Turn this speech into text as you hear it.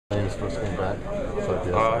his first game back?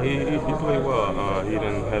 He played well. He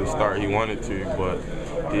didn't have the start he wanted to, but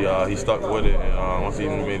he stuck with it. And once he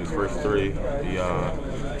made his first three, he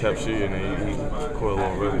kept shooting and he caught a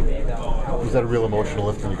little rhythm. Was that a real emotional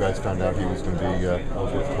lift when you guys found out he was going to be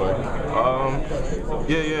eligible to play?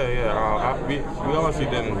 Yeah. We honestly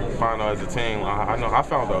didn't find out as a team. I know I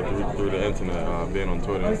found out through the internet, being on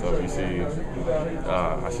Twitter and stuff.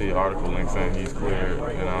 I see an article link saying he's cleared,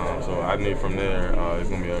 and so I knew from there it's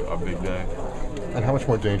going to be a big day. And how much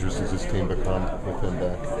more dangerous has this team become with him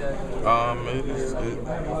back?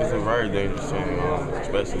 It's a very dangerous team,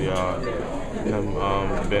 especially him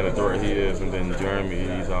being the threat he is, and then Jeremy.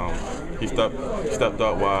 He stepped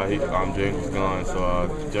up while James was gone,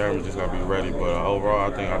 so Jeremy just got to be ready. But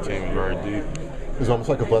overall, I think our team is very deep. It's almost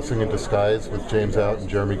like a blessing in disguise with James out and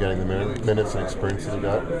Jeremy getting the minutes and experience that he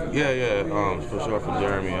got. Yeah, for sure for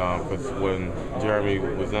Jeremy. Because when Jeremy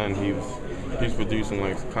was in, he's producing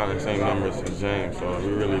like kind of the same numbers as James, so we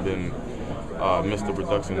really didn't miss the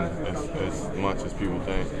production as much as people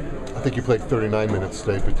think. I think you played 39 minutes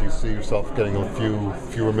today, but do you see yourself getting a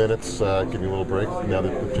fewer minutes, give you a little break now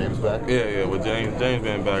that with James back? Yeah. With James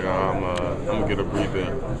being back, I'm gonna get a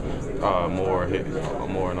breather, more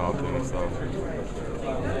and all things. So.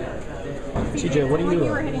 CJ, what do you? When you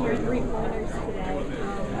were hitting your three-pointers today,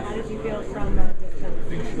 how did you feel from the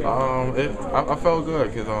distance? I felt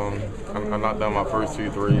good because I knocked down my first 2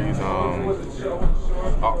 threes.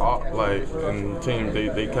 And teams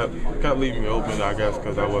they kept leaving me open, I guess,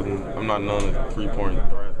 because I'm not known as a 3-point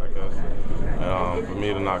threat, I guess. For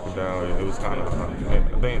me to knock it down, it was kind of. I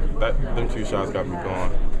think that them 2 shots got me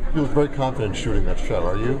going. You look very confident shooting that shot,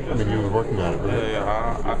 are you? I mean, you were working on it, right?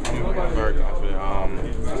 Yeah, I'm very confident.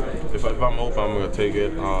 If I'm open, I'm gonna take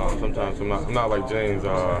it. Sometimes I'm not like James. It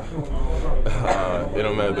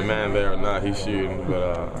don't matter the man there or not, he's shooting.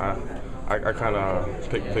 But I kind of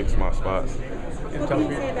picks my spots. What can you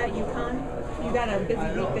say about UConn? You got a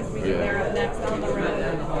busy week this week, and they're up next on the road.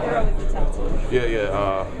 They're always a tough team.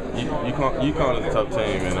 UConn is a tough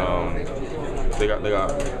team, and they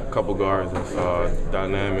got a couple guards that's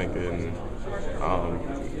dynamic,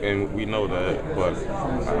 and we know that. But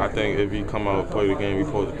I think if we come out and play the game we're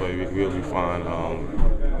supposed to play, we'll be fine.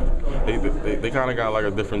 They kind of got like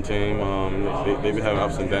a different team. They've been having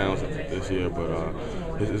ups and downs this year, but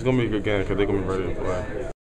it's going to be a good game because they're going to be ready to play.